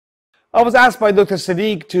I was asked by Dr.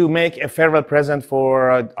 Sadiq to make a farewell present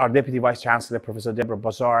for our Deputy Vice Chancellor, Professor Deborah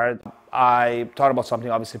Buzzard. I thought about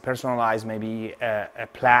something obviously personalized, maybe a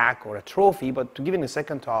plaque or a trophy, but to give it a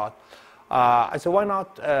second thought, I said, why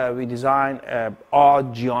not we design an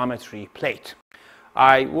odd geometry plate?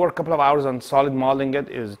 I worked a couple of hours on solid modeling it.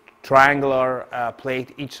 It is a triangular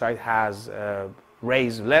plate. Each side has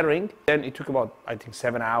raised lettering. Then it took about, I think,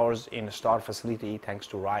 7 hours in the STAR facility, thanks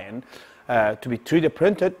to Ryan, to be 3D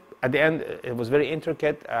printed. At the end, it was very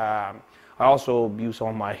intricate. I also used some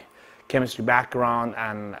of my chemistry background,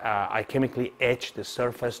 and I chemically etched the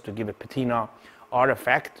surface to give a patina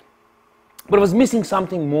artifact. But it was missing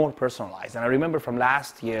something more personalized. And I remember from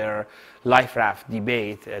last year Life Raft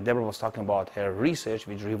debate, Deborah was talking about her research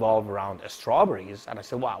which revolved around strawberries. And I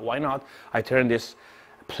said, wow, why not I turn this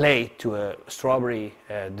plate to a strawberry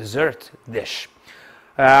dessert dish.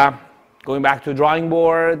 Going back to the drawing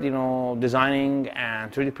board, designing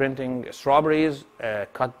and 3D printing strawberries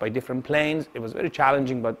cut by different planes. It was very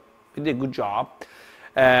challenging, but we did a good job.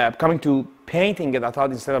 Coming to painting it, I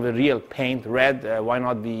thought instead of the real paint red, why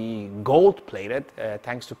not be gold plated?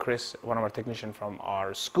 Thanks to Chris, one of our technicians from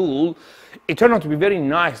our school. It turned out to be very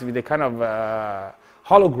nice with a kind of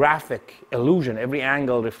holographic illusion. Every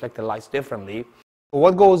angle reflected lights differently.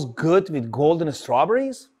 What goes good with golden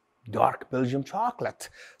strawberries? Dark Belgium chocolate.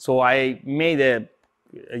 So I made a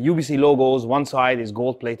UBC logos. One side is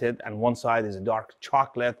gold plated and one side is a dark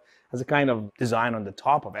chocolate as a kind of design on the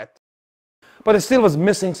top of it. But it still was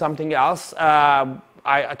missing something else.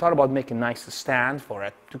 I thought about making a nice stand for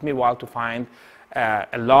it. It took me a while to find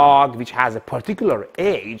a log which has a particular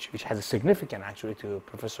age, which has a significance actually to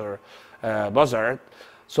Professor Buzzard.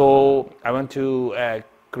 So I went to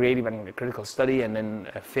creative and critical study, and then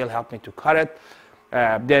Phil helped me to cut it.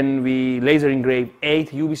 Then we laser engraved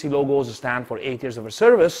 8 UBC logos to stand for 8 years of her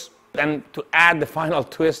service. And to add the final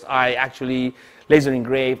twist, I actually laser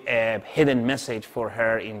engraved a hidden message for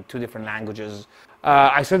her in 2 different languages.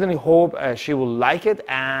 I certainly hope she will like it,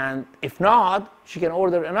 and if not, she can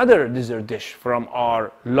order another dessert dish from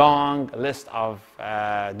our long list of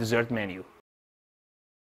dessert menu.